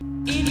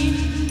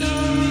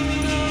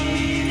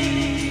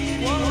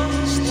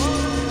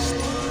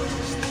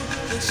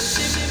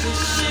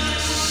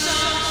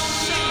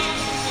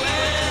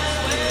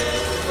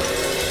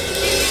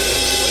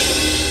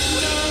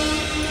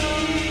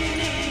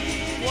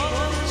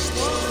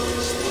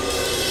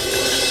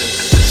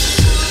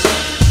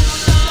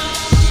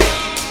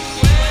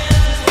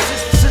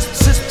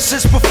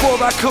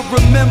could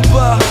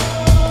remember,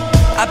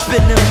 I've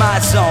been in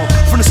my zone.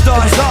 From the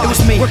start, it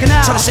was me,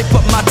 trying to shape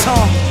up my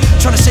tone,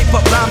 trying to shape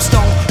up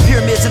limestone.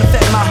 Pyramids in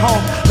effect my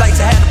home, lights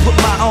I had to put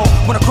my own.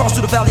 When I crossed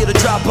through the valley of the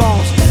dry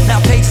bones,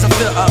 now pages I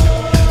fill up,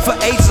 for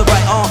ages I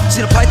write on.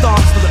 See the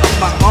pythons filling up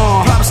my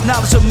arm. Promised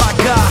knowledge of my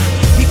God,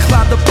 he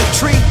climbed up the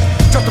tree,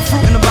 dropped the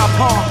fruit into my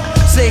palm.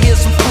 Say here's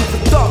some food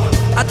for thought,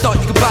 I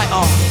thought you could bite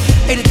on.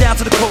 Ate it down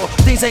to the core,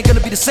 things ain't gonna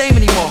be the same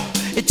anymore.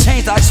 It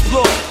changed, I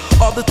explored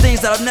all the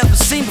things that I've never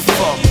seen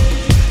before.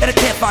 And I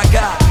can't find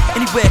God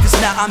anywhere, cause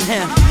now I'm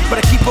him. But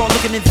I keep on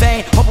looking in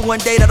vain, hoping one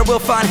day that I will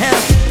find him.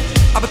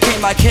 I became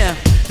like him,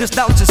 this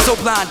knowledge is so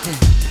blinding.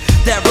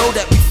 That road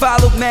that we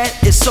followed, man,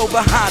 is so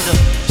behind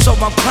us. So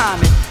I'm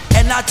climbing,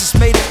 and I just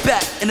made it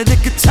back in the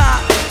nick of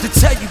time to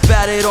tell you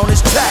about it on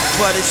this track.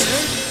 But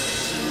it's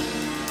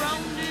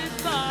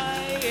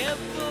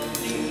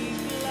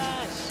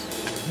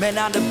man,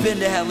 I done been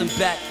to hell and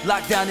back,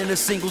 locked down in a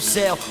single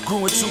cell, grew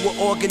into an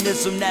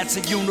organism that's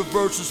a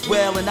universe as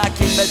well. And I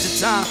can't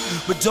measure time,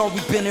 but dog,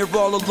 we've been here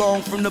all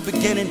along from the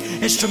beginning.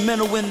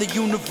 Instrumental in the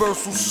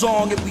universal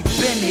song, and we've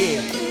been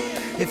here.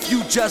 If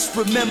you just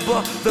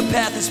remember, the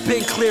path has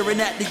been clear and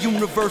at the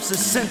universe's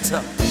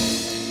center.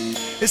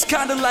 It's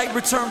kinda like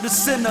Return to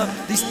Sinner.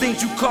 These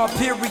things you call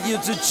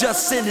periods are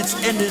just sentence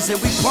enders,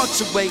 and we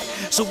punctuate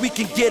so we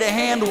can get a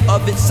handle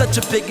of it. Such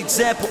a big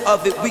example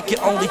of it, we can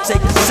only take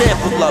a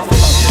sample of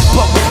it.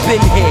 But we've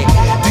been here,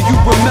 do you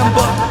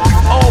remember?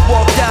 We've all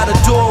walked out a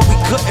door we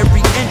couldn't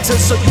re-enter,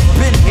 so you've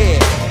been here.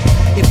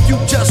 If you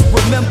just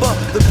remember,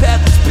 the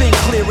path has been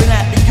clear and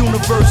at the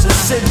universe's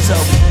center,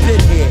 we've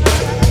been here.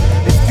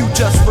 If you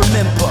just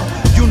remember,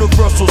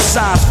 universal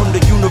signs from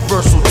the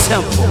universal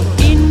temple.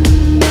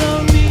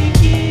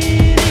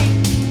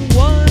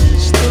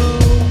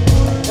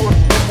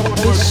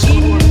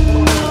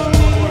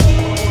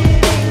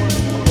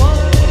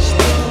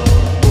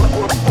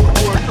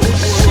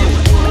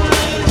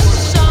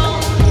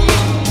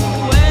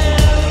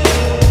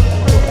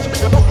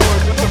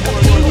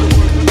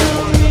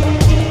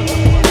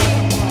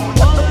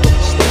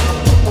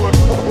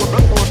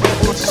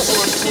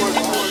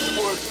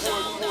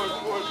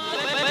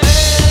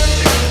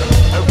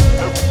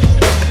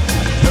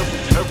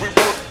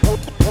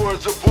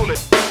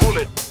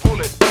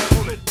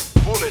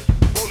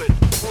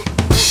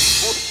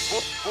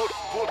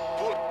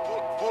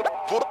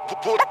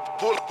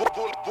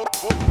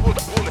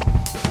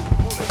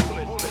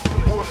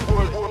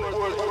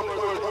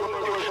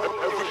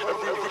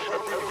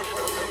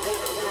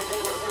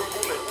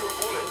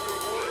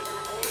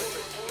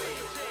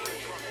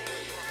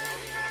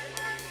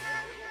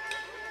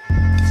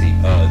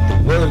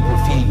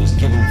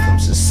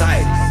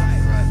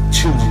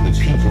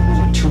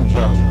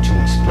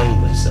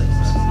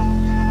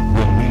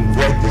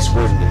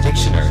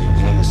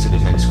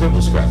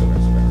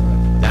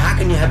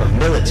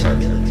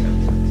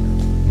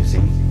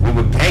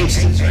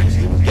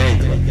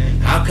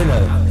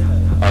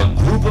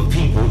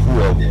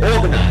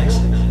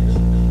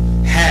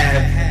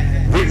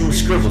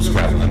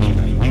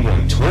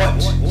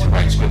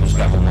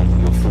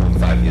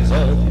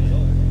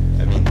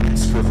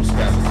 Scribble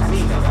scrabble